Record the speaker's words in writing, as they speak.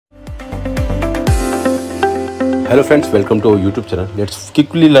Hello friends, welcome to our YouTube channel. Let's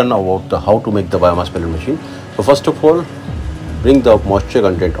quickly learn about how to make the biomass pellet machine. So first of all, bring the moisture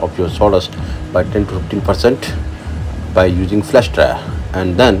content of your sawdust by 10 to 15% by using flash dryer,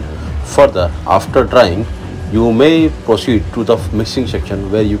 and then further after drying you may proceed to the mixing section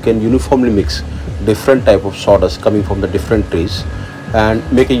where you can uniformly mix different type of sawdust coming from the different trees and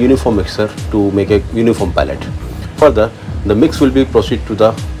make a uniform mixer to make a uniform pellet. Further, the mix will be proceed to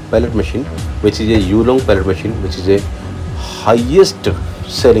the pellet machine, which is a U-long pellet machine, which is a highest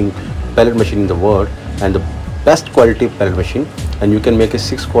selling pellet machine in the world and the best quality pellet machine, and you can make a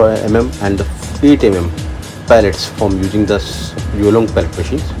 6 mm and 8 mm pellets from using the U-long pellet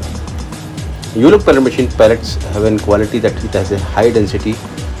machines. U-long pellet machine pellets have a quality that it has a high density,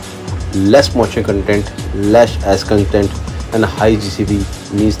 less moisture content, less ash content, and a high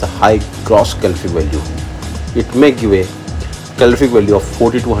GCV, means the high gross calorific value. It may give a calorific value of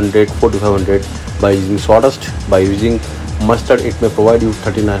 4200, 4500 by using sawdust. By using mustard, it may provide you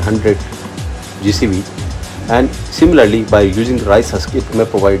 3900 GCV, and similarly by using rice husk, it may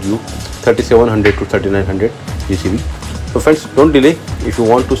provide you 3700 to 3900 GCV. So friends, don't delay. If you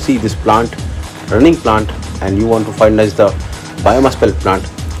want to see this plant, running plant, and you want to finalize the biomass pellet plant,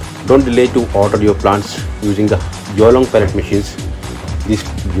 don't delay to order your plants using the U-long pellet machines. These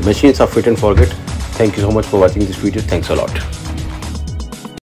machines are fit and forget. Thank you so much for watching this video. Thanks a lot.